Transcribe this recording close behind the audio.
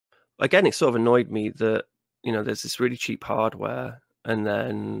again, it sort of annoyed me that, you know, there's this really cheap hardware, and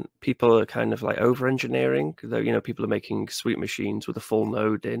then people are kind of like over engineering. You know, people are making sweet machines with a full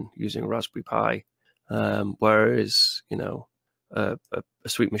node in using a Raspberry Pi, whereas, you know, a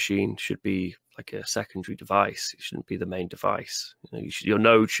sweet machine should be like a secondary device. It shouldn't be the main device. You know, your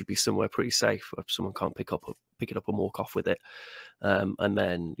node should be somewhere pretty safe where someone can't pick it up and walk off with it. And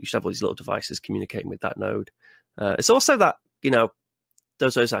then you should have all these little devices communicating with that node. It's also that, you know,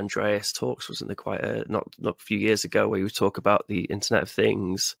 those Andreas talks, wasn't there, quite not a few years ago, where you would talk about the Internet of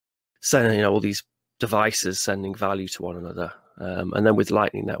Things, sending, you know, all these devices sending value to one another. And then with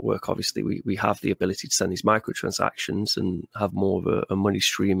Lightning Network, obviously, we have the ability to send these microtransactions and have more of a money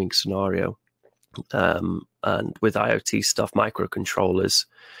streaming scenario. And with IoT stuff, microcontrollers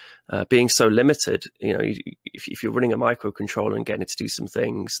being so limited, you know, if you're running a microcontroller and getting it to do some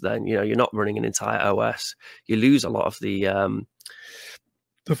things, then, you know, you're not running an entire OS. You lose a lot of the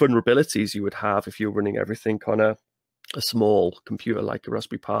vulnerabilities you would have if you're running everything on a small computer like a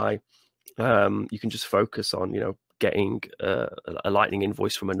Raspberry Pi. You can just focus on, you know, getting a Lightning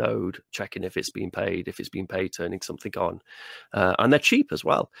invoice from a node, checking if it's being paid. If it's being paid, turning something on. And they're cheap as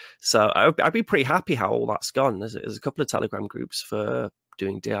well. So I'd be pretty happy how all that's gone. There's a couple of Telegram groups for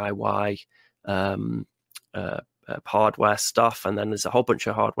doing DIY hardware stuff, and then there's a whole bunch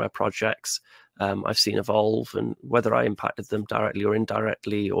of hardware projects I've seen evolve, and whether I impacted them directly or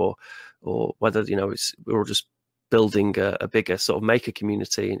indirectly, or whether, you know, we're all just building a bigger sort of maker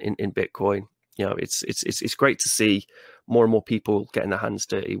community in Bitcoin. You know, it's great to see more and more people getting their hands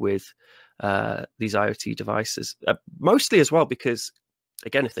dirty with these IoT devices, mostly as well because,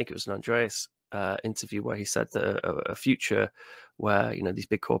 again, I think it was an Andreas interview where he said that a future where, you know, these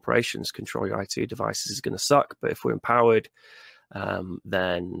big corporations control your IoT devices is going to suck, but if we're empowered,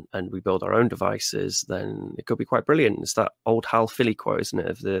 then, and we build our own devices, then it could be quite brilliant. It's that old Hal Philly quote, isn't it,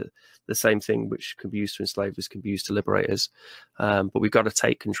 of the same thing which can be used to enslave us can be used to liberate us, but we've got to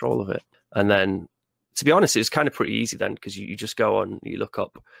take control of it. And then, to be honest, it's kind of pretty easy then, because you just go on, you look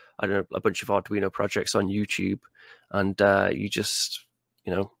up, I don't know, a bunch of Arduino projects on YouTube, and you just,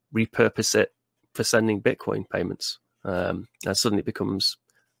 you know, repurpose it for sending Bitcoin payments, and suddenly it becomes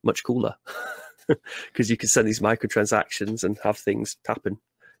much cooler because you can send these microtransactions and have things happen,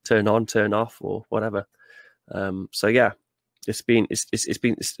 turn on, turn off, or whatever. So yeah, it's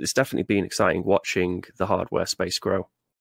definitely been exciting watching the hardware space grow.